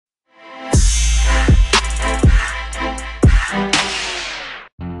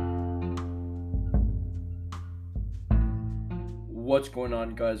What's going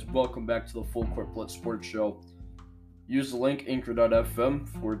on, guys? Welcome back to the Full Court Blitz Sports Show. Use the link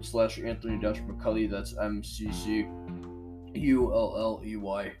anchor.fm/Anthony-McCulley. That's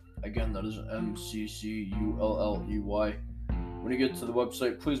MCCULLEY. Again, that is MCCULLEY. When you get to the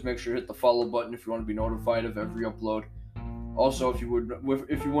website, please make sure to hit the follow button if you want to be notified of every upload. Also, if you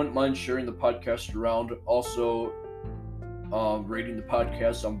wouldn't mind sharing the podcast around, also rating the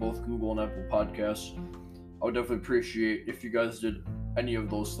podcast on both Google and Apple Podcasts. I would definitely appreciate if you guys did any of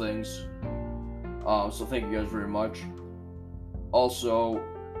those things. So thank you guys very much. Also,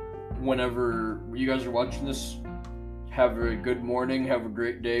 whenever you guys are watching this, have a good morning, have a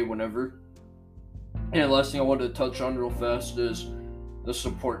great day, whenever. And last thing I wanted to touch on real fast is the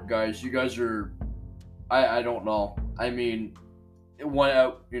support, guys. You guys are, I don't know. I mean, it went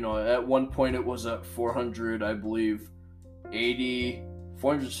out, at one point it was at 400, I believe,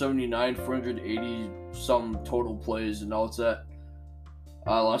 479, 480 some total plays, and now it's at,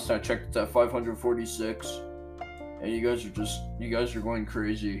 last time I checked, it's at 546, and you guys are going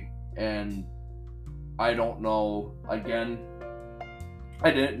crazy, and I don't know, again,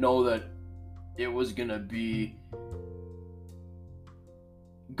 I didn't know that it was gonna be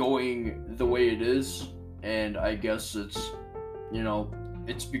going the way it is, and I guess it's,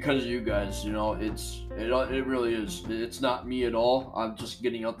 it's because of you guys, it really is. It's not me at all. I'm just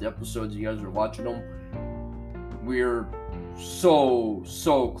getting out the episodes. You guys are watching them. We're so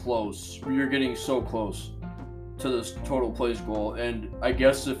close. We're getting so close to this total plays goal. And I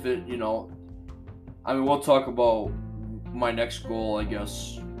guess if it, we'll talk about my next goal, I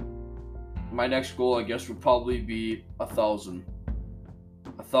guess. My next goal, I guess, would probably be 1,000.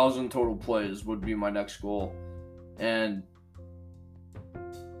 1,000 total plays would be my next goal. And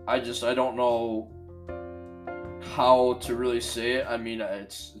I don't know how to really say it. I mean,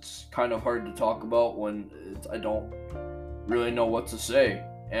 it's kind of hard to talk about when I don't really know what to say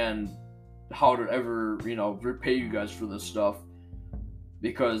and how to ever, repay you guys for this stuff,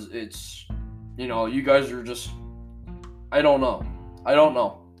 because it's, you guys are just, I don't know.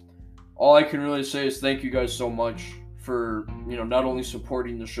 All I can really say is thank you guys so much for, not only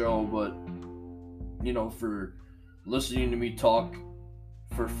supporting the show, but, for listening to me talk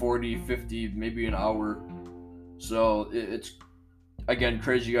for 40, 50, maybe an hour. So it's, again,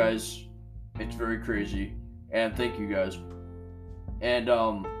 crazy, guys. It's very crazy. And thank you guys. And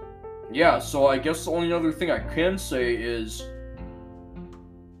so I guess the only other thing I can say is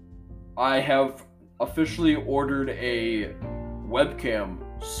I have officially ordered a webcam.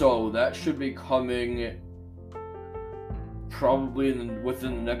 So that should be coming probably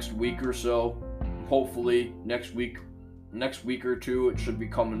within the next week or so. Hopefully next week or two it should be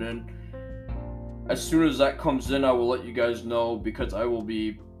coming in. As soon as that comes in, I will let you guys know, because I will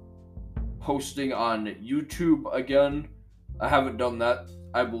be posting on YouTube again. I haven't done that,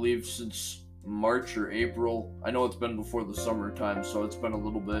 I believe, since March or April. I know it's been before the summertime, so it's been a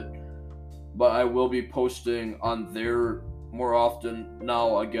little bit, but I will be posting on there more often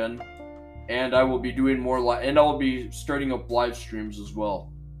now again, and I will be doing more and I will be starting up live streams as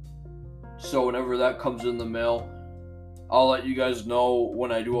well. So whenever that comes in the mail, I'll let you guys know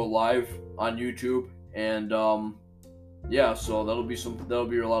when I do a live on YouTube, and so that'll be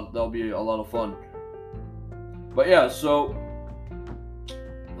a lot of fun. But yeah, so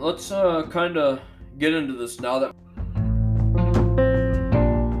let's kind of get into this now that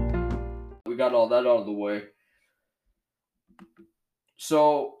we got all that out of the way.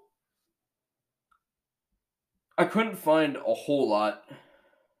 So I couldn't find a whole lot,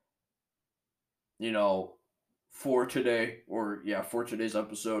 for today, for today's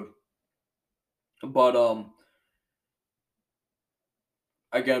episode. But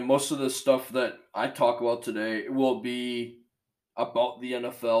again, most of the stuff that I talk about today will be about the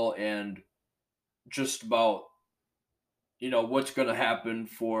NFL and just about, what's going to happen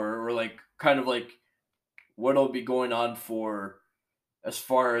what'll be going on for, as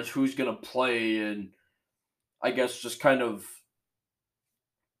far as who's going to play, and I guess just kind of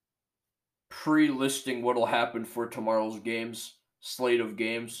pre-listing what'll happen for tomorrow's slate of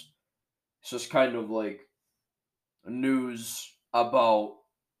games. It's just kind of like news about,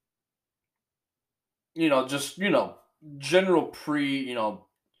 general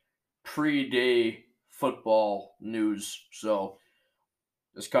pre-day football news. So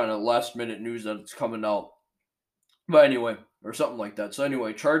it's kind of last minute news that it's coming out. But anyway, or something like that. So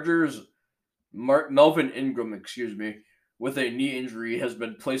anyway, Chargers, Melvin Ingram, with a knee injury has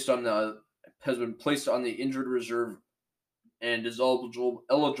been placed on the injured reserve and is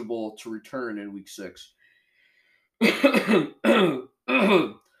eligible to return in week 6.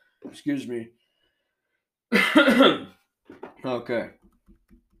 Excuse me. Okay.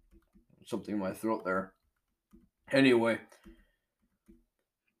 Something in my throat there. Anyway,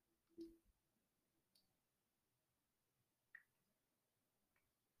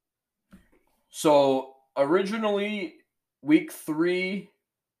 so originally week 3,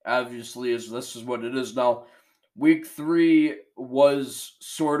 obviously, is this is what it is now. Week 3 was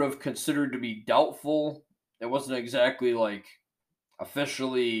sort of considered to be doubtful. It wasn't exactly like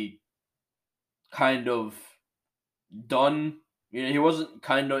officially kind of done. You know, he wasn't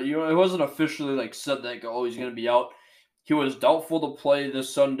kind of, it wasn't officially like said that, oh, he's going to be out. He was doubtful to play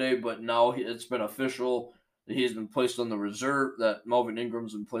this Sunday, but now it's been official that he's been placed on the reserve, that Melvin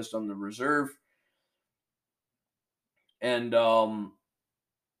Ingram's been placed on the reserve. And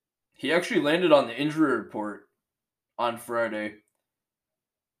he actually landed on the injury report on Friday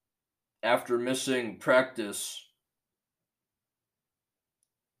after missing practice.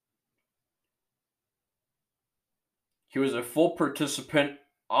 He was a full participant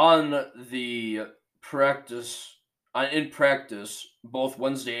on the practice in practice both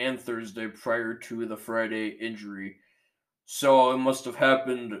Wednesday and Thursday prior to the Friday injury. So it must have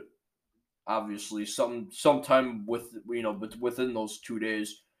happened obviously sometime with but within those 2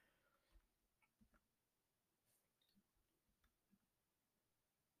 days.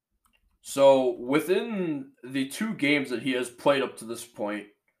 So within the 2 games that he has played up to this point,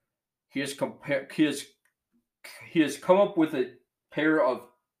 he has come up with a pair of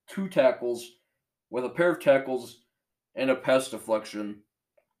two tackles, with a pair of tackles and a pass deflection,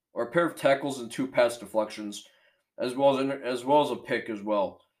 or a pair of tackles and two pass deflections, as well as a pick as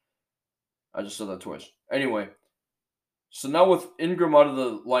well. I just said that twice. Anyway, so now with Ingram out of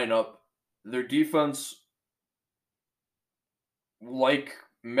the lineup, their defense, like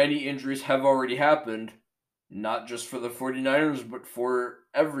many injuries have already happened, not just for the 49ers, but for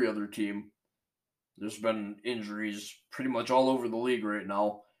every other team. There's been injuries pretty much all over the league right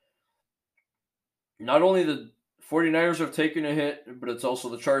now. Not only the 49ers have taken a hit, but it's also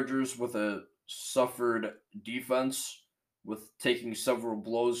the Chargers with a suffered defense, with taking several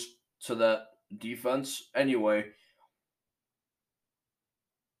blows to that defense.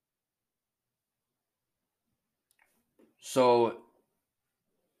 So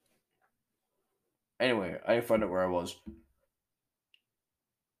anyway, I didn't find out where I was.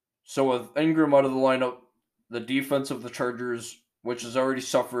 So with Ingram out of the lineup, the defense of the Chargers, which has already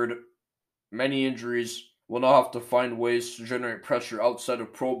suffered many injuries, will now have to find ways to generate pressure outside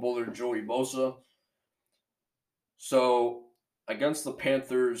of Pro Bowler Joey Bosa. So against the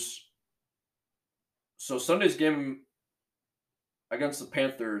Panthers, so Sunday's game against the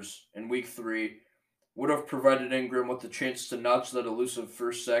Panthers in Week 3 would have provided Ingram with the chance to notch that elusive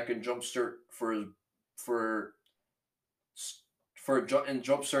first sack and jumpstart for and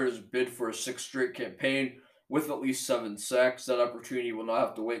jumpstart his bid for a sixth straight campaign with at least 7 sacks. That opportunity will not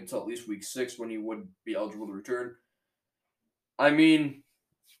have to wait until at least Week 6 when he would be eligible to return. I mean,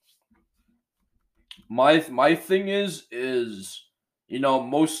 my thing is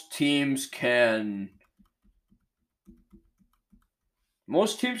most teams can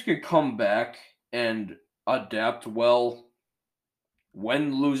come back and adapt well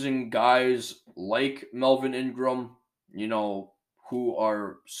when losing guys like Melvin Ingram, who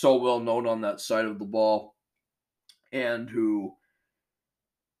are so well known on that side of the ball and who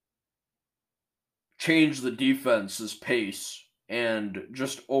change the defense's pace and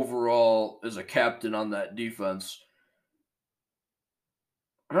just overall is a captain on that defense.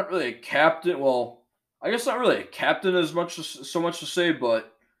 Not really a captain. Well, I guess not really a captain as much as so much to say,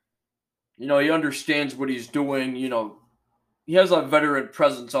 but he understands what he's doing. He has a veteran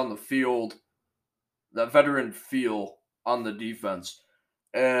presence on the field, that veteran feel on the defense,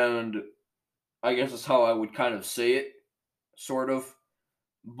 and I guess that's how I would kind of say it, sort of.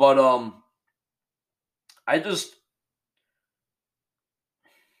 But I just,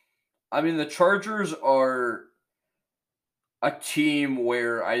 I mean, the Chargers are a team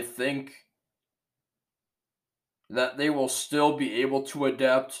where I think that they will still be able to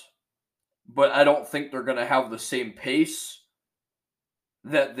adapt, but I don't think they're going to have the same pace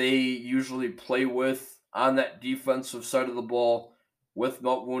that they usually play with on that defensive side of the ball with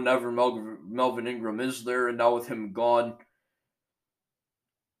whenever Melvin Ingram is there, and now with him gone.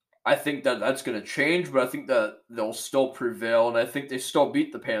 I think that that's going to change, but I think that they'll still prevail, and I think they still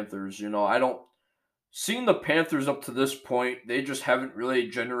beat the Panthers. I don't seeing the Panthers up to this point, they just haven't really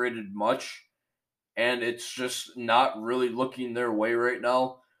generated much, and it's just not really looking their way right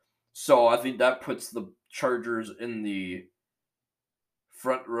now. So I think that puts the Chargers in the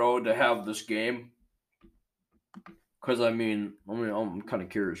front row to have this game. Because I'm kind of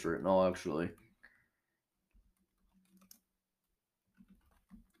curious right now, actually.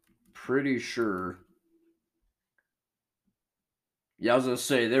 pretty sure. Yeah, I was gonna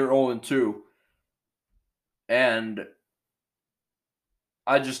say they're 0-2, and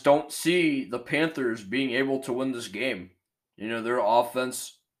I just don't see the Panthers being able to win this game. Their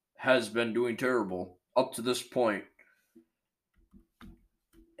offense has been doing terrible up to this point,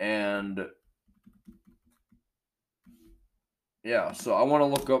 and yeah, so I want to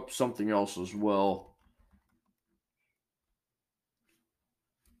look up something else as well.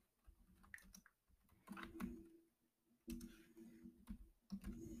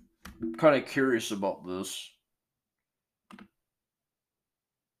 I'm kind of curious about this.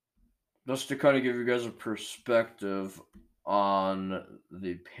 Just to kind of give you guys a perspective on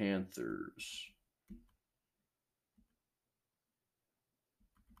the Panthers.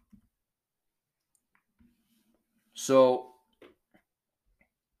 So,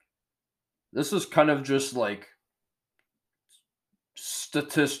 this is kind of just like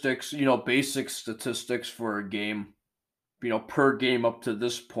statistics, basic statistics for a game, per game up to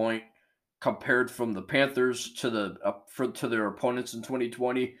this point, compared from the Panthers to their opponents in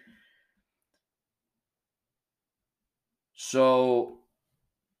 2020. So,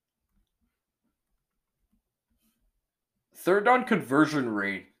 third down conversion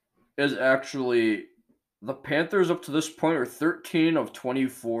rate is actually the Panthers up to this point are 13 of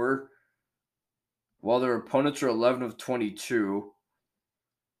 24, while their opponents are 11 of 22.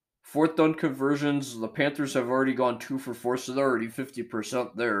 Fourth down conversions, the Panthers have already gone 2 for 4, so they're already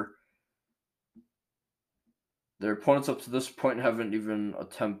 50% there. Their opponents up to this point haven't even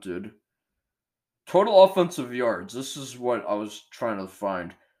attempted. Total offensive yards, this is what I was trying to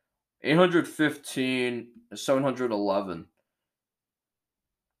find. 815, 711.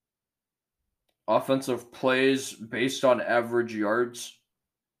 Offensive plays based on average yards,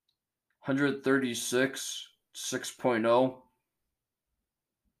 136, 6.0.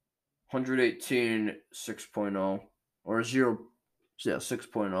 118, 6.0. Or 0, yeah,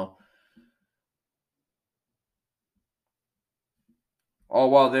 6.0. Oh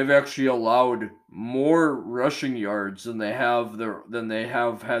wow, they've actually allowed more rushing yards than they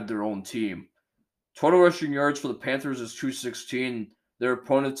have had their own team. Total rushing yards for the Panthers is 216. Their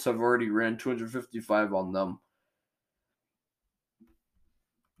opponents have already ran 255 on them.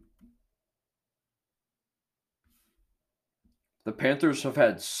 The Panthers have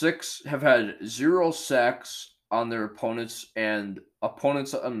had 0 sacks on their opponents, and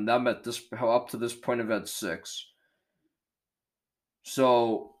opponents on them up to this point have had 6.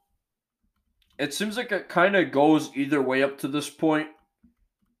 So it seems like it kind of goes either way up to this point.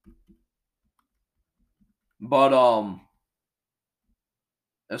 But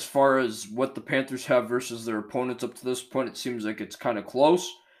as far as what the Panthers have versus their opponents up to this point, it seems like it's kind of close.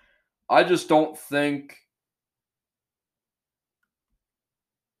 I just don't think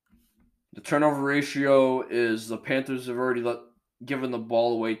the turnover ratio is the Panthers have already given the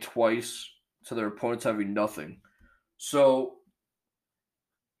ball away twice to their opponents having nothing. So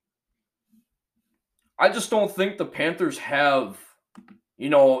I just don't think the Panthers have,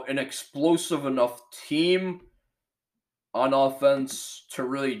 an explosive enough team on offense to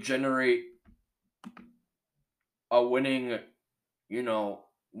really generate a winning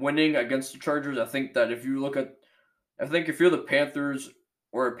against the Chargers. I think if you're the Panthers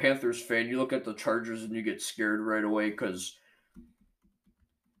or a Panthers fan, you look at the Chargers and you get scared right away because,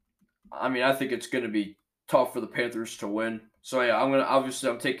 I think it's going to be tough for the Panthers to win. So yeah,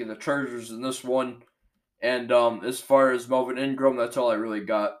 I'm taking the Chargers in this one. And as far as Melvin Ingram, that's all I really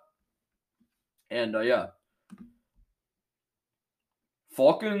got. And yeah.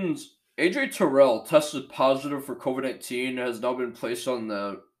 Falcons, AJ Terrell tested positive for COVID-19, has now been placed on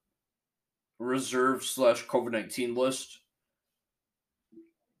the reserve/COVID-19 list.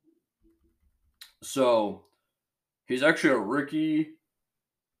 So he's actually a rookie,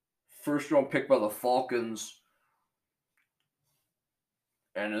 first round pick by the Falcons,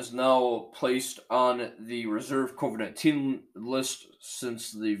 and is now placed on the reserve COVID-19 list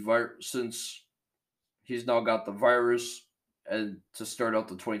since he's now got the virus and to start out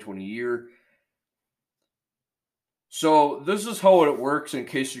the 2020 year. So this is how it works in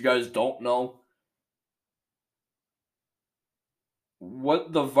case you guys don't know.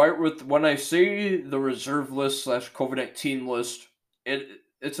 When I say the reserve list/COVID-19 list,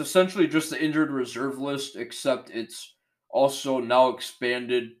 it's essentially just the injured reserve list, except it's also now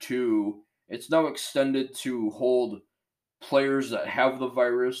extended to hold players that have the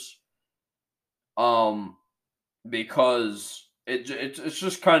virus. Because it's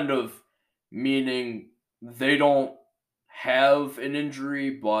just kind of meaning they don't have an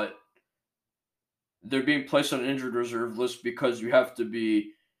injury, but they're being placed on an injured reserve list because you have to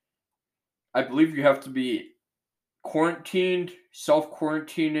be I believe you have to be quarantined, self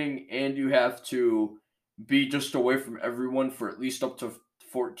quarantining, and you have to be just away from everyone for at least up to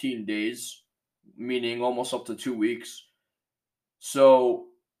 14 days, meaning almost up to 2 weeks. So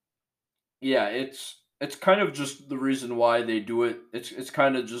yeah, it's kind of just the reason why they do it. It's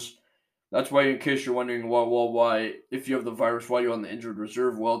kind of just that's why, in case you're wondering, why if you have the virus, why you're on the injured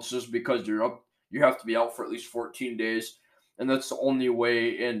reserve? Well, it's just because you're up. You have to be out for at least 14 days, and that's the only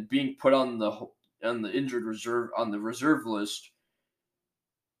way. And being put on the injured reserve on the reserve list,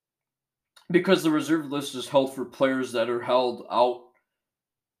 because the reserve list is held for players that are held out.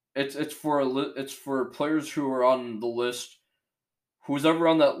 It's for players who are on the list. Who's ever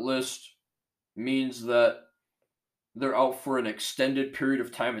on that list means that they're out for an extended period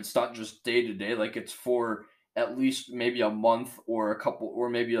of time. It's not just day to day, like it's for at least maybe a month or a couple or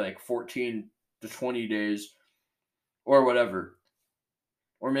maybe like 14 to 20 days or whatever.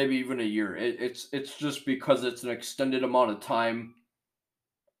 Or maybe even a year. It's just because it's an extended amount of time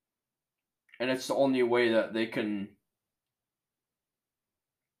and it's the only way that they can,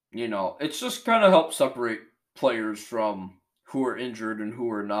 it's just kind of help separate players from who are injured and who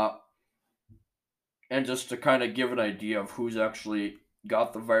are not, and just to kind of give an idea of who's actually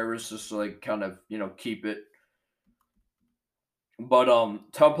got the virus, just to like kind of keep it. But Tom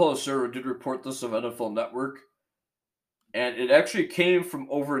Pelissero did report this of NFL Network, and it actually came from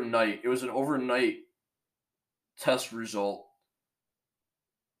overnight. It was an overnight test result,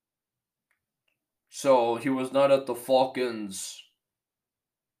 so he was not at the Falcons.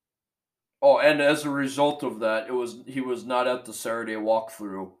 Oh, and as a result of that, he was not at the Saturday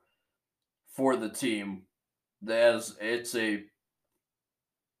walkthrough for the team. As it's a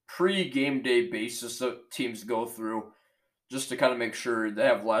pre-game day basis that teams go through just to kind of make sure they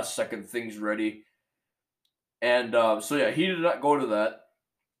have last second things ready. And so yeah, he did not go to that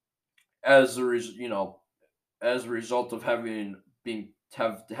as as a result of having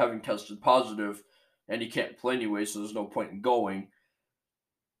tested positive, and he can't play anyway, so there's no point in going.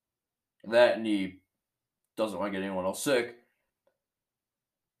 That, and he doesn't want to get anyone else sick.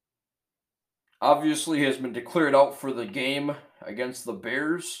 Obviously, he has been declared out for the game against the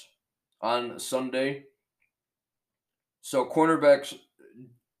Bears on Sunday. So cornerbacks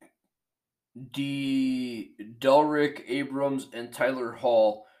Delrick Abrams and Tyler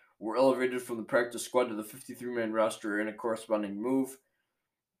Hall were elevated from the practice squad to the 53-man roster in a corresponding move.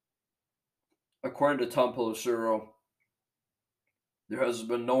 According to Tom Pelissero, there has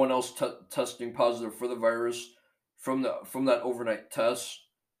been no one else testing positive for the virus from that overnight test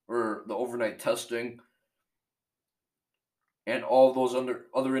or the overnight testing, and all of those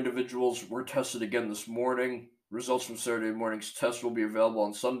other individuals were tested again this morning. Results from Saturday morning's test will be available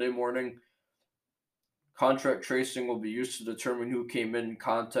on Sunday morning. Contract tracing will be used to determine who came in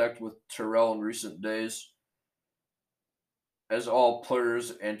contact with Terrell in recent days, as all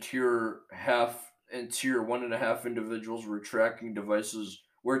players and tier 1.5 individuals were tracking devices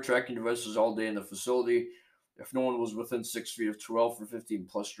all day in the facility. If no one was within 6 feet of 12 for 15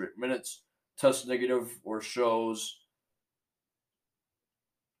 plus straight minutes, test negative or shows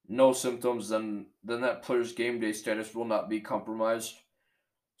no symptoms, then that player's game day status will not be compromised.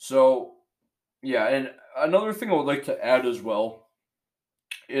 So yeah, and another thing I would like to add as well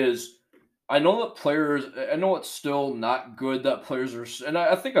is I know it's still not good that players are, and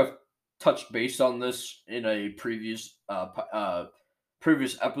I think I've touched base on this in a previous episode,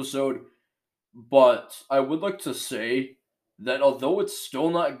 but I would like to say that although it's still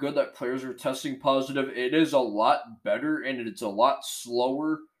not good that players are testing positive, it is a lot better and it's a lot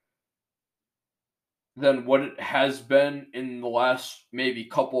slower than what it has been in the last maybe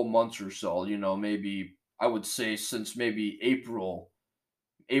couple months or so. Maybe I would say since maybe April,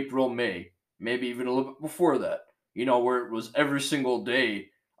 May, maybe even a little bit before that. Where it was every single day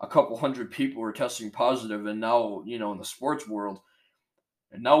a couple hundred people were testing positive, and now in the sports world,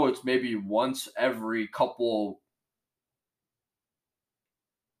 and now it's maybe once every couple,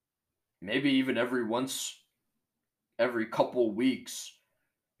 maybe even every couple weeks.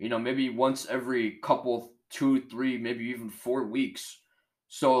 Maybe once every couple, 2, 3, maybe even 4 weeks.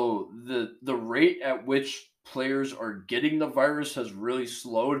 So the rate at which players are getting the virus has really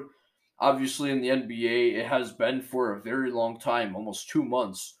slowed. Obviously, in the NBA, it has been for a very long time, almost 2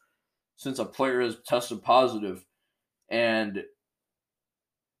 months, since a player has tested positive. And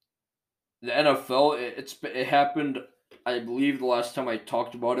the NFL, it happened. I believe the last time I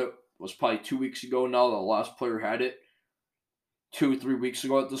talked about it was probably 2 weeks ago. Now the last player had it 2 3 weeks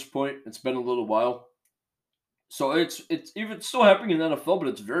ago. At this point, it's been a little while. So it's even still happening in the NFL, but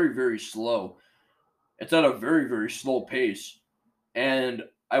it's very very slow. It's at a very very slow pace, and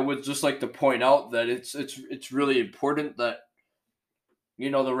I would just like to point out that it's really important that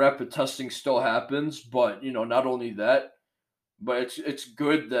the rapid testing still happens, but not only that, but it's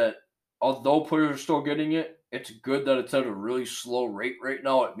good that although players are still getting it, it's good that it's at a really slow rate right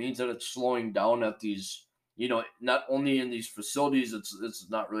now. It means that it's slowing down at these, not only in these facilities, it's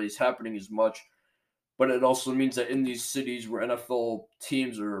not really happening as much, but it also means that in these cities where NFL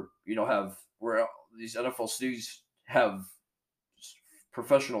teams are, have where these NFL cities have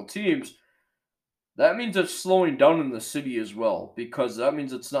professional teams, that means it's slowing down in the city as well because that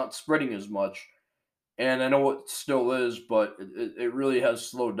means it's not spreading as much. And I know it still is, but it really has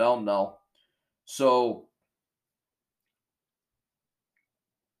slowed down now. So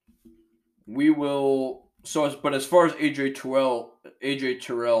we will. But as far as AJ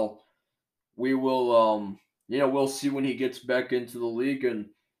Terrell, we will. We'll see when he gets back into the league, and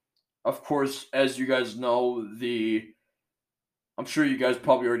of course, as you guys know, I'm sure you guys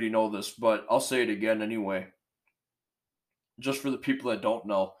probably already know this, but I'll say it again anyway, just for the people that don't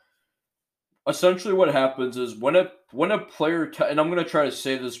know. Essentially, what happens is when a player, and I'm gonna try to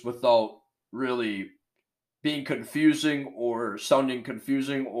say this without really being confusing or sounding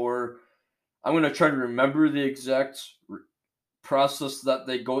confusing, or I'm gonna try to remember the exact process that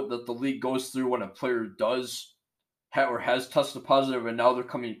the league goes through when a player does or has tested positive, and now they're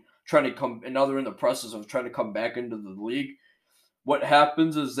trying to come, and now they're in the process of trying to come back into the league. What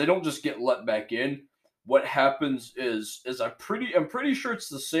happens is they don't just get let back in. What happens is I'm pretty sure it's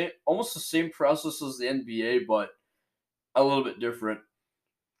the same, almost the same process as the NBA, but a little bit different.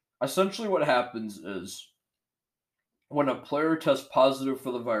 Essentially, what happens is when a player tests positive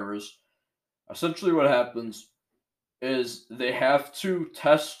for the virus, essentially what happens is they have to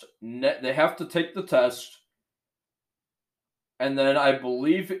they have to take the test, and then I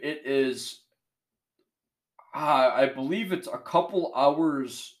believe it's a couple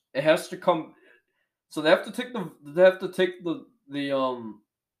hours. It has to come. So they have to take they have to take the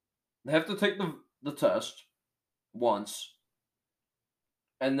test once,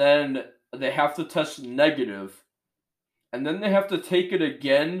 and then they have to test negative, and then they have to take it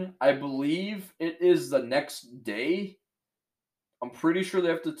again. I believe it is the next day. I'm pretty sure they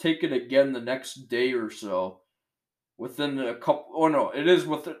have to take it again the next day or so. Within a couple. Oh no, it is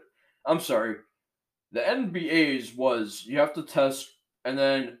within. I'm sorry. The NBA's was you have to test, and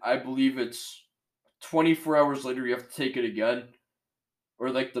then I believe it's 24 hours later you have to take it again,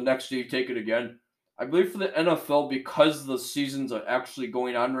 or like the next day you take it again. I believe for the NFL, because the seasons are actually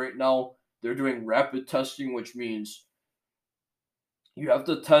going on right now, they're doing rapid testing, which means you have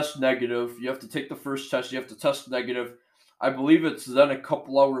to test negative. You have to take the first test. You have to test negative. I believe it's then a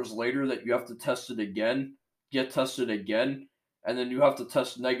couple hours later that you have to test it again, get tested again, and then you have to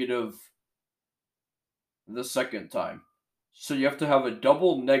test negative the second time. So you have to have a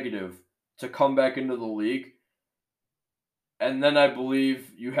double negative to come back into the league. And then I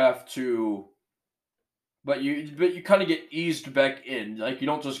believe you have to, but you kind of get eased back in. Like you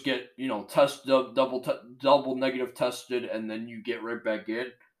don't just get double negative tested and then you get right back in.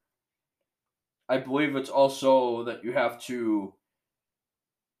 I believe it's also that you have to,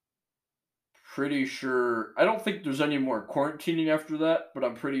 pretty sure, I don't think there's any more quarantining after that, but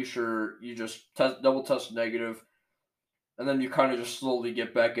I'm pretty sure you just double test negative, and then you kind of just slowly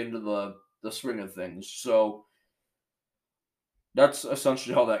get back into the swing of things. So that's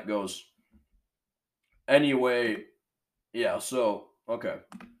essentially how that goes. Anyway, yeah. So okay.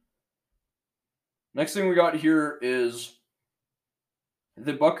 Next thing we got here is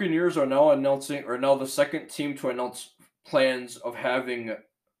the Buccaneers are now the second team to announce plans of having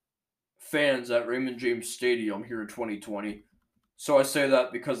fans at Raymond James Stadium here in 2020. So I say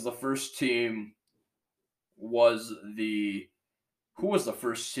that because the first team was the who was the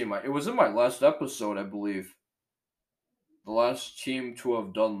first team? It was in my last episode, I believe. The last team to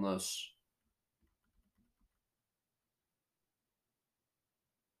have done this.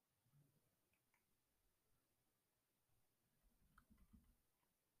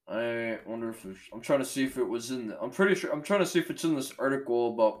 I wonder if I'm trying to see if it was in I'm pretty sure I'm trying to see if it's in this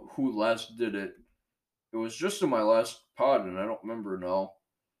article about who last did it. It was just in my last pod and I don't remember now.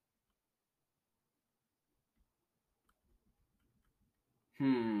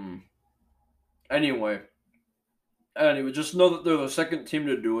 Hmm. Anyway, just know that they're the second team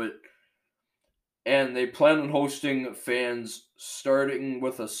to do it, and they plan on hosting fans starting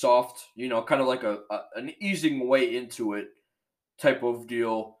with a soft, kind of like an easing way into it type of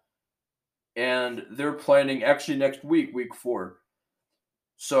deal, and they're planning actually next week, week 4.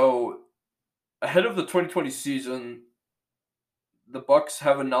 So ahead of the 2020 season, the Bucks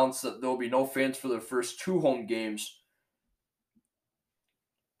have announced that there will be no fans for their first 2 home games,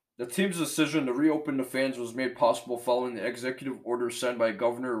 The team's decision to reopen the fans was made possible following the executive order signed by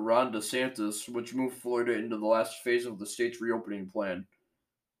Governor Ron DeSantis, which moved Florida into the last phase of the state's reopening plan.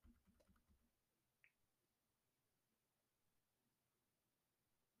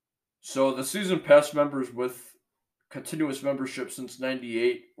 So the season pass members with continuous membership since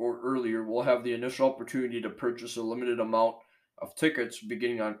 '98 or earlier will have the initial opportunity to purchase a limited amount of tickets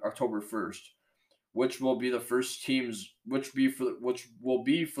beginning on October 1st, which will be the first teams which will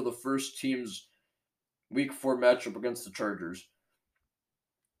be for the first team's week 4 matchup against the Chargers.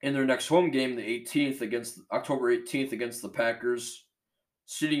 In their next home game, the 18th against October 18th against the Packers,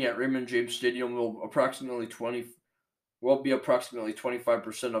 seating at Raymond James Stadium will be approximately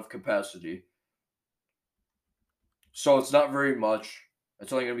 25% of capacity. So it's not very much.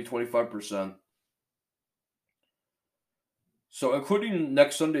 It's only going to be 25%. So, including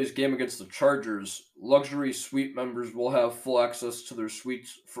next Sunday's game against the Chargers, luxury suite members will have full access to their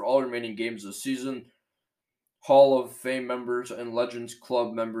suites for all remaining games this season. Hall of Fame members and Legends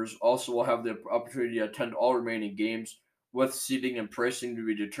Club members also will have the opportunity to attend all remaining games, with seating and pricing to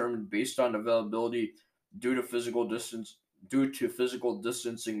be determined based on availability due to physical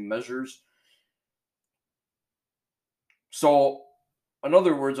distancing measures. So, in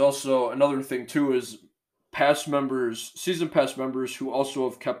other words, also another thing too is season pass members who also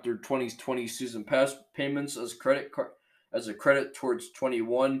have kept their 2020 season pass payments as a credit towards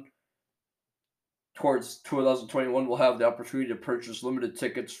 2021 will have the opportunity to purchase limited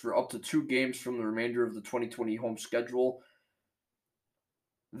tickets for up to 2 games from the remainder of the 2020 home schedule.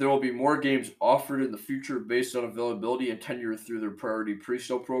 There will be more games offered in the future based on availability and tenure through their priority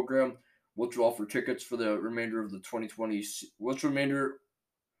pre-sale program, which will offer tickets for the remainder of the 2020 which remainder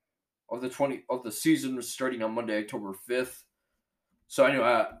of the season starting on Monday, October 5th. So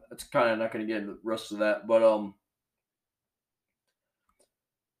anyway, it's kind of not going to get into the rest of that, but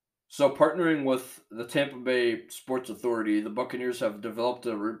so partnering with the Tampa Bay Sports Authority, the Buccaneers have developed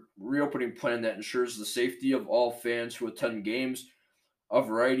a reopening plan that ensures the safety of all fans who attend games. A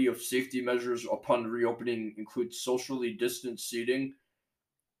variety of safety measures upon reopening include socially distanced seating,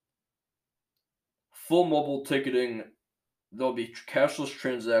 full mobile ticketing. There'll be cashless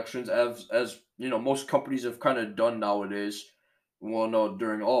transactions, as you know most companies have kind of done nowadays. Well, no,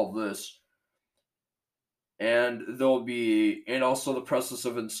 during all of this, and also the process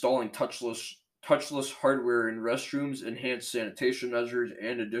of installing touchless hardware in restrooms, enhanced sanitation measures,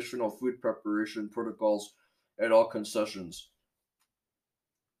 and additional food preparation protocols at all concessions.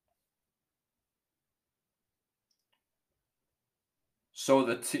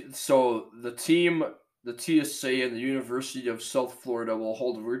 The TSA and the University of South Florida will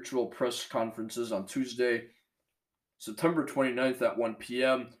hold virtual press conferences on Tuesday, September 29th at 1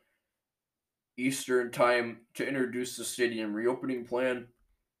 p.m. Eastern Time to introduce the stadium reopening plan.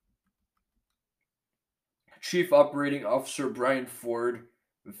 Chief Operating Officer Brian Ford,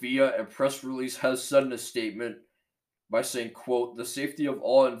 via a press release, has said in a statement by saying, quote, "The safety of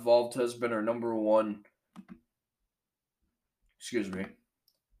all involved has been our number one, excuse me,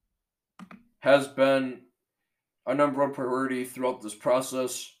 has been our number one priority throughout this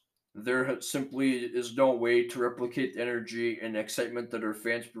process. There simply is no way to replicate the energy and excitement that our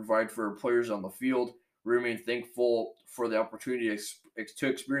fans provide for our players on the field. We remain thankful for the opportunity to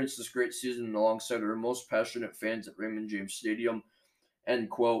experience this great season alongside our most passionate fans at Raymond James Stadium." End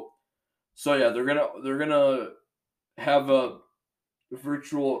quote. So yeah, they're gonna have a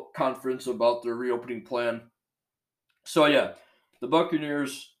virtual conference about their reopening plan. So yeah, the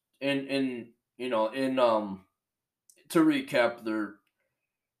Buccaneers in to recap,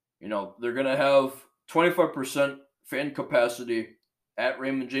 they're gonna have 25% fan capacity at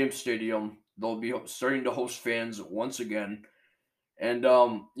Raymond James Stadium. They'll be starting to host fans once again, and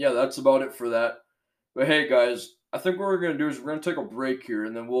yeah, that's about it for that. But hey, guys, I think what we're gonna do is we're gonna take a break here,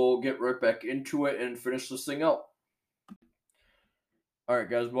 and then we'll get right back into it and finish this thing out. All right,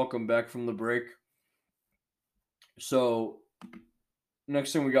 guys, welcome back from the break. So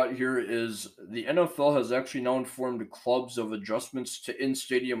next thing we got here is the NFL has actually now informed clubs of adjustments to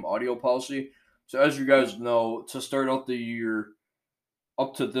in-stadium audio policy. So as you guys know, to start out the year,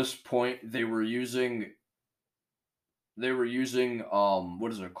 up to this point, they were using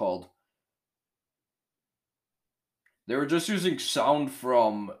what is it called? They were just using sound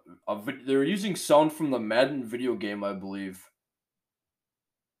from they were using sound from the Madden video game, I believe,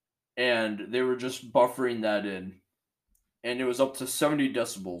 and they were just buffering that in, and it was up to 70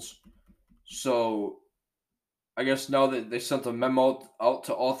 decibels. So I guess now that they sent a memo out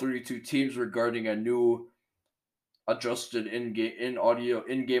to all 32 teams regarding a new adjusted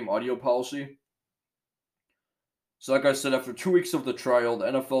in-game audio policy. So, like I said, after 2 weeks of the trial, the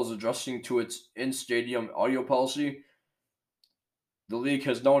NFL is adjusting to its in-stadium audio policy. The league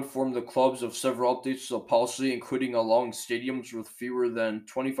has now informed the clubs of several updates to the policy, including allowing stadiums with fewer than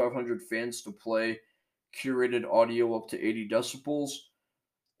 2,500 fans to play curated audio up to 80 decibels,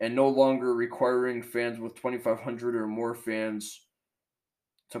 and no longer requiring fans with 2,500 or more fans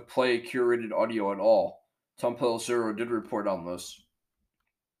to play curated audio at all. Tom Pelissero did report on this.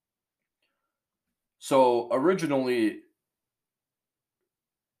 So originally,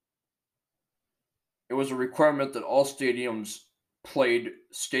 it was a requirement that all stadiums played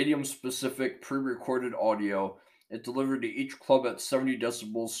stadium-specific pre-recorded audio. It delivered to each club at 70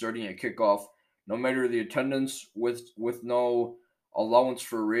 decibels starting at kickoff, no matter the attendance, with no allowance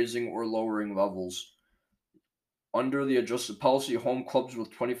for raising or lowering levels. Under the adjusted policy, home clubs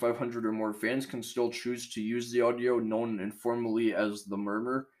with 2,500 or more fans can still choose to use the audio, known informally as the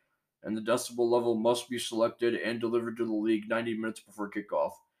murmur, and the decibel level must be selected and delivered to the league 90 minutes before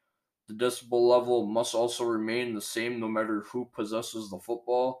kickoff. The decibel level must also remain the same no matter who possesses the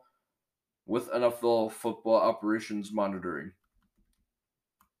football, with NFL football operations monitoring.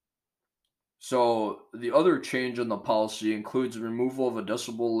 So, the other change in the policy includes removal of a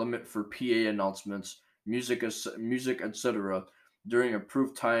decibel limit for PA announcements, music, etc., during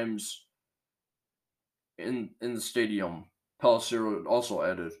approved times in the stadium. Pelissero also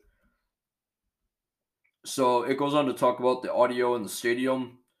added. So, it goes on to talk about the audio in the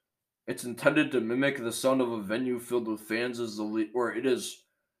stadium. It's intended to mimic the sound of a venue filled with fans as or it is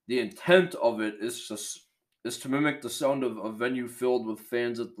the intent of it is to mimic the sound of a venue filled with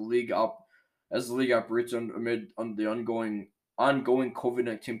fans at the league as the league operates amid the ongoing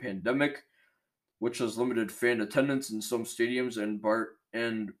COVID-19 pandemic, which has limited fan attendance in some stadiums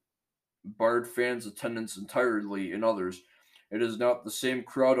and barred fans' attendance entirely in others. It is not the same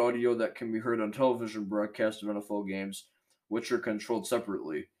crowd audio that can be heard on television broadcasts of NFL games, which are controlled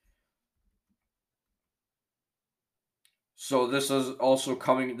separately. So this is also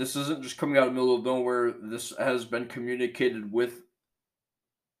coming. This isn't just coming out of the middle of nowhere. This has been communicated with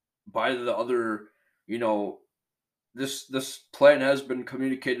by the other. You know, this plan has been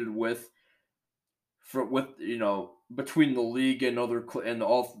communicated with between the league and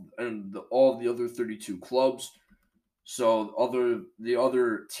all the other 32 clubs. So the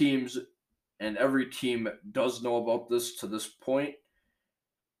other teams and every team does know about this to this point.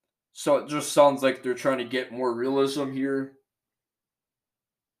 So it just sounds like they're trying to get more realism here,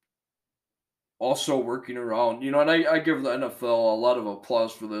 also working around, and I give the NFL a lot of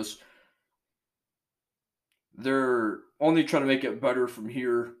applause for this. They're only trying to make it better from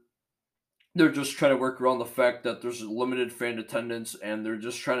here. They're just trying to work around the fact that there's a limited fan attendance, and they're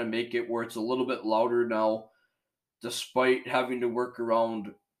just trying to make it where it's a little bit louder now, despite having to work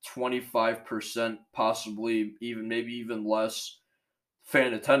around 25%, possibly even maybe even less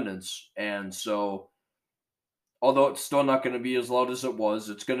fan attendance. And so, although it's still not going to be as loud as it was,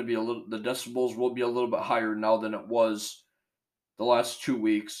 it's going to be the decibels will be a little bit higher now than it was the last 2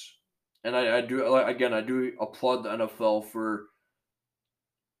 weeks. And I do, again, I do applaud the NFL for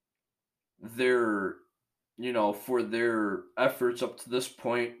their, for their efforts up to this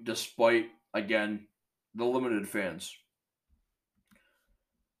point, despite, again, the limited fans.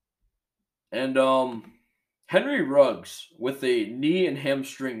 And Henry Ruggs, with a knee and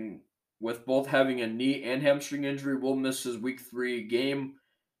hamstring, with both having a knee and hamstring injury, will miss his week 3 game.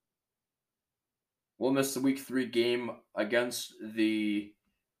 Will miss the week 3 game against the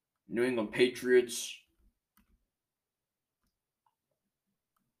New England Patriots.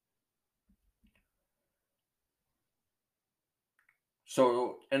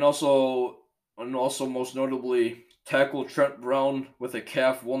 So, and also most notably, tackle Trent Brown with a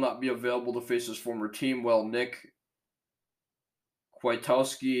calf will not be available to face his former team, while Nick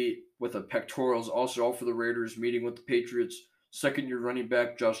Kwiatkowski with a pectoral is also out for the Raiders, meeting with the Patriots. Second-year running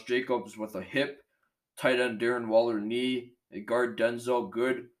back Josh Jacobs with a hip, tight end Darren Waller knee, a guard Denzel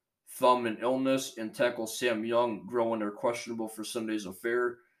Good thumb and illness, and tackle Sam Young growing are questionable for Sunday's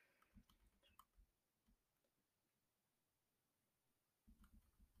affair.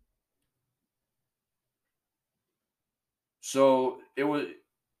 So it was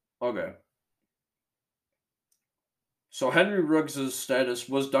okay. So Henry Ruggs' status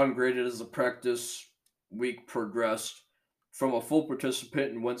was downgraded as the practice week progressed, from a full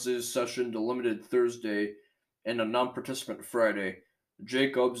participant in Wednesday's session to limited Thursday and a non-participant Friday.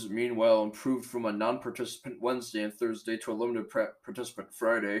 Jacobs, meanwhile, improved from a non-participant Wednesday and Thursday to a limited participant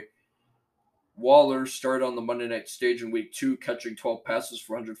Friday. Waller started on the Monday night stage in week 2, catching 12 passes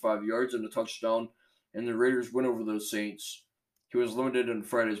for 105 yards and a touchdown, and the Raiders win over the Saints. He was limited in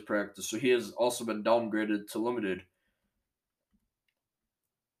Friday's practice, so he has also been downgraded to limited.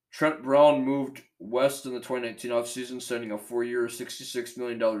 Trent Brown moved west in the 2019 offseason, signing a 4-year, $66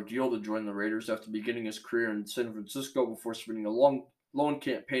 million deal to join the Raiders after beginning his career in San Francisco before spending a long loan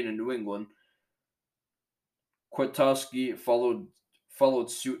campaign in New England. Kwiatkowski followed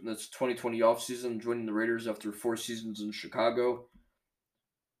suit in the 2020 offseason, joining the Raiders after 4 seasons in Chicago.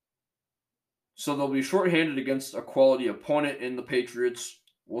 So they'll be shorthanded against a quality opponent in the Patriots.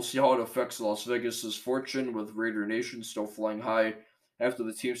 We'll see how it affects Las Vegas's fortune, with Raider Nation still flying high after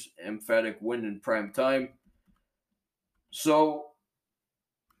the team's emphatic win in prime time. So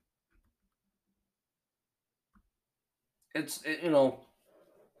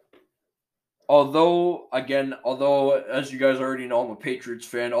although as you guys already know, I'm a Patriots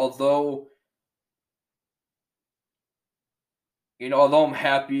fan. Although I'm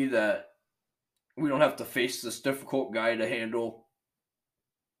happy that we don't have to face this difficult guy to handle.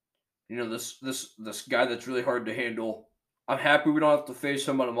 This guy that's really hard to handle. I'm happy we don't have to face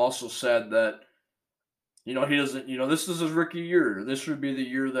him, but I'm also sad that he doesn't. This is his rookie year. This would be the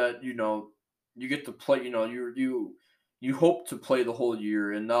year that you get to play. You hope to play the whole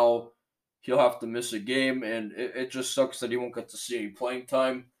year, and now he'll have to miss a game, and it just sucks that he won't get to see any playing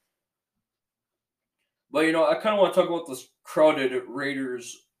time. But I kind of want to talk about this crowded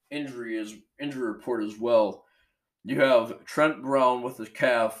Raiders injury report as well. You have Trent Brown with his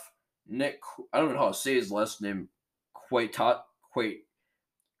calf. Nick, I don't know how to say his last name. Kwiatkowski.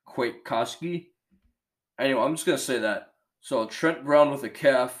 Anyway, I'm just gonna say that. So Trent Brown with a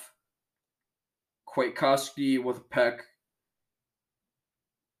calf. Kwiatkowski with a pec.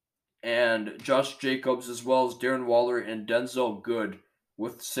 And Josh Jacobs, as well as Darren Waller and Denzel Good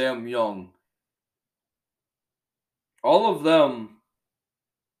with Sam Young. All of them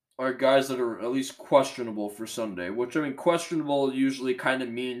are guys that are at least questionable for Sunday, which, I mean, questionable usually kind of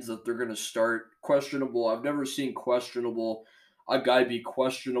means that they're going to start. Questionable, I've never seen a guy be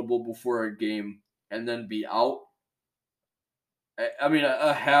questionable before a game and then be out. I mean,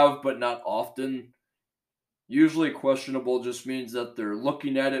 I have, but not often. Usually questionable just means that they're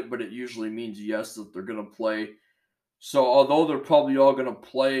looking at it, but it usually means yes, that they're going to play. So although they're probably all going to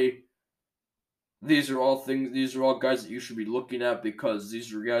play, these are all guys that you should be looking at, because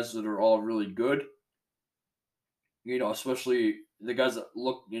these are guys that are all really good. Especially the guys that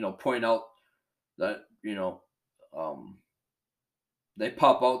point out that, they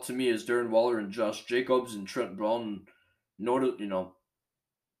pop out to me as Darren Waller and Josh Jacobs and Trent Brown. Noted,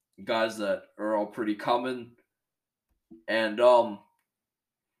 guys that are all pretty common. And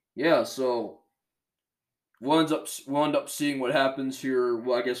yeah, so we'll end up seeing what happens here.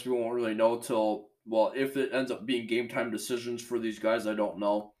 Well, I guess we won't really know till, well, if it ends up being game time decisions for these guys, I don't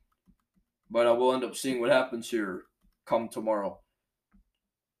know. But I will end up seeing what happens here come tomorrow.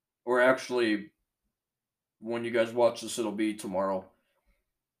 Or actually, when you guys watch this, it'll be tomorrow.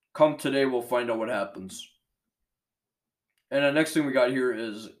 Come today, we'll find out what happens. And the next thing we got here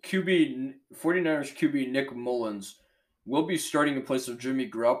is 49ers QB Nick Mullens will be starting in place of Jimmy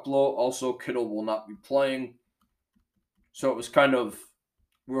Garoppolo. Also, Kittle will not be playing. So it was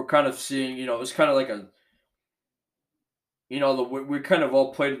we were kind of seeing, it was kind of like we kind of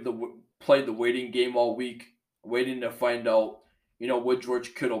all played the waiting game all week, waiting to find out, would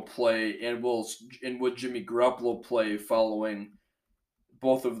George Kittle play and would Jimmy Garoppolo play following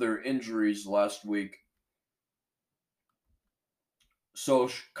both of their injuries last week. So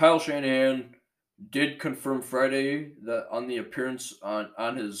Kyle Shanahan did confirm Friday that on the appearance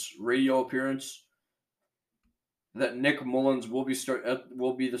on his radio appearance that Nick Mullens will be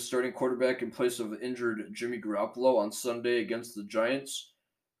the starting quarterback in place of injured Jimmy Garoppolo on Sunday against the Giants.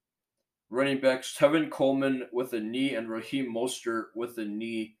 Running backs Tevin Coleman with a knee and Raheem Mostert with a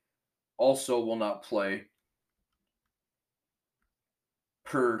knee also will not play,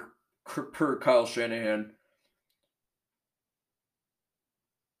 per Kyle Shanahan.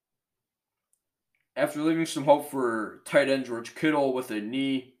 After leaving some hope for tight end George Kittle with a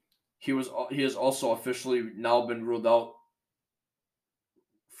knee, he has also officially now been ruled out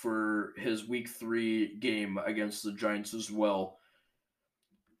for his Week 3 game against the Giants as well.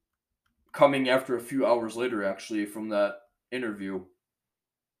 Coming after a few hours later, actually, from that interview.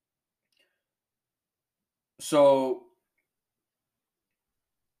 So,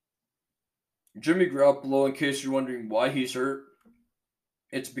 Jimmy Garoppolo, in case you're wondering why he's hurt,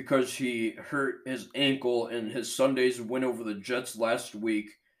 it's because he hurt his ankle in his Sunday's win over the Jets last week.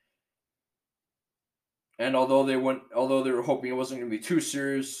 And although they were hoping it wasn't going to be too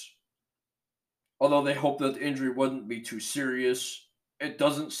serious, although they hoped that the injury wouldn't be too serious, it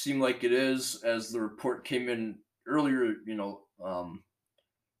doesn't seem like it is, as the report came in earlier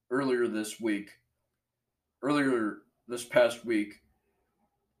this past week,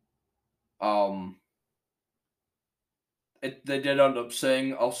 Um, they did end up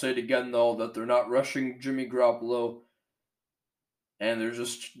saying, I'll say it again though, that they're not rushing Jimmy Garoppolo, and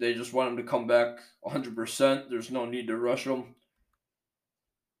they just want him to come back 100%. There's no need to rush him.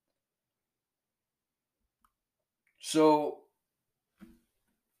 So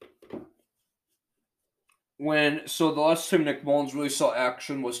the last time Nick Mullens really saw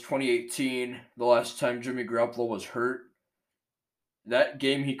action was 2018. The last time Jimmy Garoppolo was hurt. That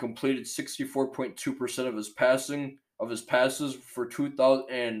game he completed 64.2% of his passes for 2000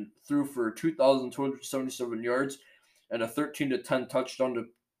 and threw for 2,277 yards and a 13-10 touchdown to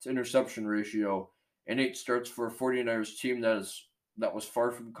interception ratio and 8 starts for a 49ers team that was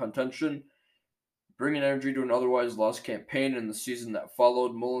far from contention. Bringing energy to an otherwise lost campaign in the season that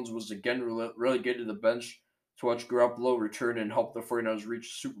followed, Mullens was again relegated to the bench to watch Garoppolo return and help the 49ers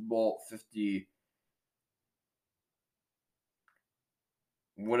reach Super Bowl 50,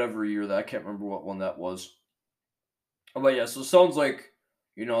 whatever year that, I can't remember what one that was. But yeah, so it sounds like,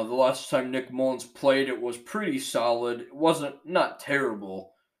 the last time Nick Mullens played, it was pretty solid. It wasn't not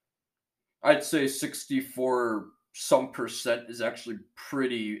terrible. I'd say 64 some percent is actually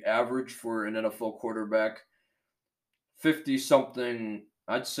pretty average for an NFL quarterback. 50 something,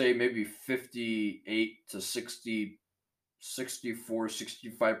 I'd say maybe 58 to 60, 64,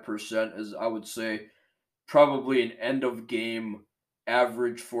 65% is, I would say, probably an end of game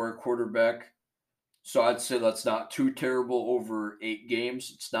average for a quarterback. So I'd say that's not too terrible over 8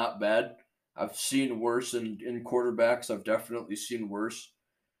 games. It's not bad. I've seen worse in quarterbacks. I've definitely seen worse.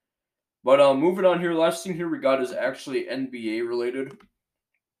 But moving on here, last thing here we got is actually NBA related.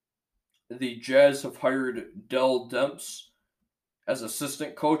 The Jazz have hired Dell Demps as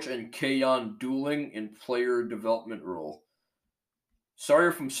assistant coach and Keon Dooling in player development role. Sorry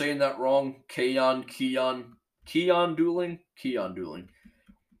if I'm saying that wrong. Keon Dooling.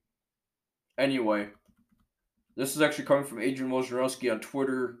 Anyway, this is actually coming from Adrian Wojnarowski on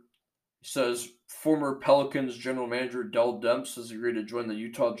Twitter. He says former Pelicans general manager Dell Demps has agreed to join the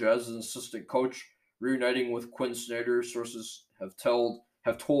Utah Jazz as an assistant coach, reuniting with Quinn Snyder. Sources have told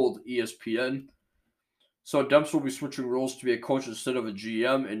ESPN. So Demps will be switching roles to be a coach instead of a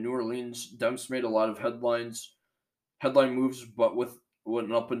GM in New Orleans. Demps made a lot of headline moves, but with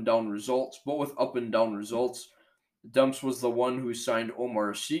up and down results. Demps was the one who signed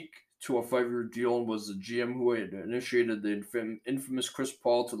Omar Sheik to a 5-year deal and was the GM who had initiated the infamous Chris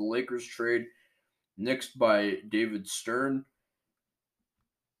Paul to the Lakers trade, nixed by David Stern.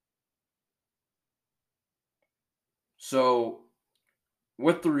 So,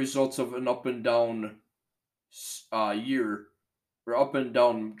 with the results of an up and down year, or up and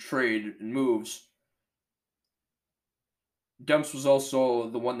down trade and moves, Demps was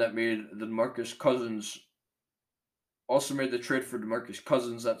also the one that made the DeMarcus Cousins. Also made the trade for DeMarcus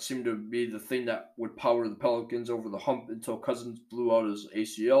Cousins. That seemed to be the thing that would power the Pelicans over the hump until Cousins blew out his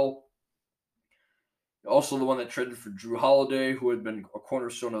ACL. Also the one that traded for Drew Holiday, who had been a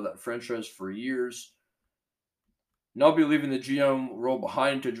cornerstone of that franchise for years. Now be leaving the GM role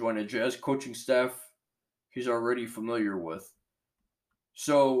behind to join a Jazz coaching staff he's already familiar with.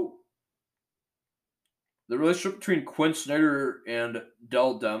 So, the relationship between Quinn Snyder and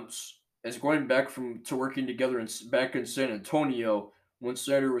Dell Demps is going back to working together back in San Antonio when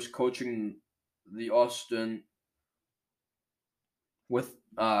Snyder was coaching the Austin with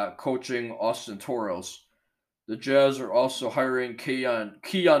coaching Austin Toros. The Jazz are also hiring Keon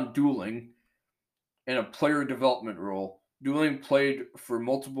Dooling in a player development role. Dooling played for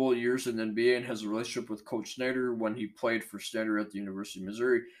multiple years in the NBA and has a relationship with Coach Snyder when he played for Snyder at the University of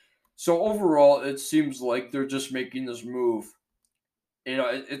Missouri. So overall, it seems like they're just making this move.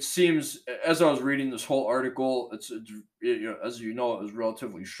 It seems, as I was reading this whole article, as you know, it was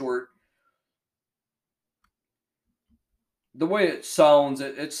relatively short. The way it sounds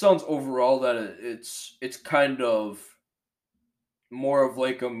overall that it's kind of more of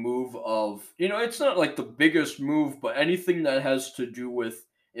like a move of, it's not like the biggest move, but anything that has to do with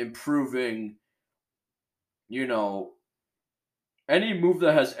improving, you know, any move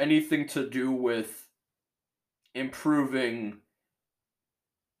that has anything to do with improving,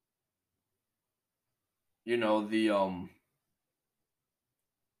 the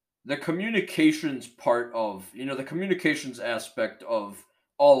communications part of, the communications aspect of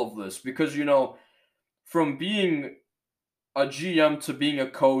all of this, because from being a GM to being a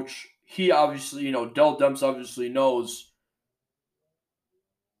coach, he obviously, Dell Demps obviously knows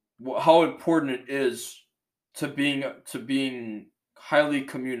how important it is to being highly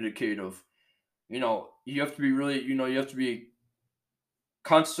communicative. You have to be really, you have to be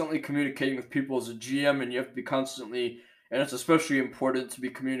constantly communicating with people as a GM, and you have to be constantly and it's especially important to be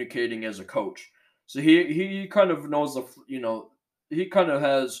communicating as a coach. So he kind of knows he kind of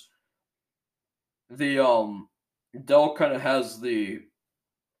has the Dell kind of has the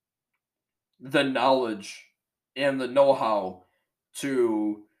knowledge and the know-how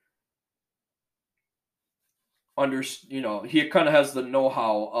to he kind of has the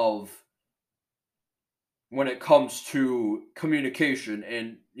know-how of when it comes to communication,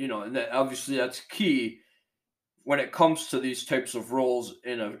 and and that obviously that's key when it comes to these types of roles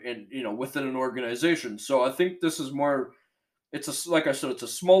in within an organization. So I think this is more, like I said, it's a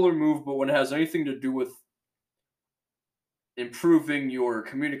smaller move, but when it has anything to do with improving your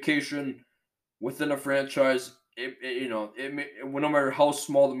communication within a franchise, no matter how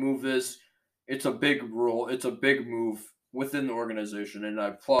small the move is, it's a big role, it's a big move within the organization, and I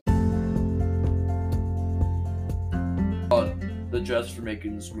applaud the Jets for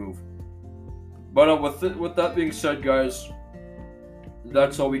making this move. But with that being said, guys,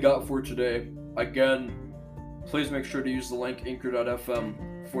 that's all we got for today. Again, please make sure to use the link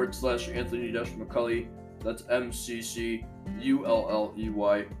anchor.fm/Anthony-McCulley. That's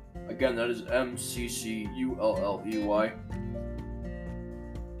MCCULLEY. Again, that is MCCULLEY.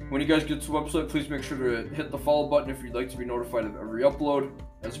 When you guys get to the website, please make sure to hit the follow button if you'd like to be notified of every upload,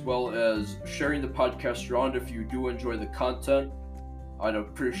 as well as sharing the podcast around if you do enjoy the content. I'd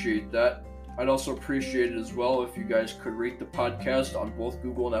appreciate that. I'd also appreciate it as well if you guys could rate the podcast on both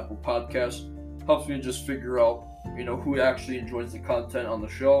Google and Apple Podcasts. Helps me just figure out, who actually enjoys the content on the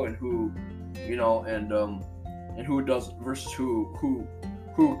show and who, and who doesn't versus who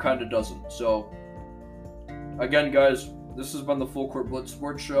kind of doesn't. So, again, guys, this has been the Full Court Blitz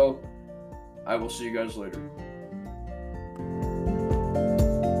Sports Show. I will see you guys later.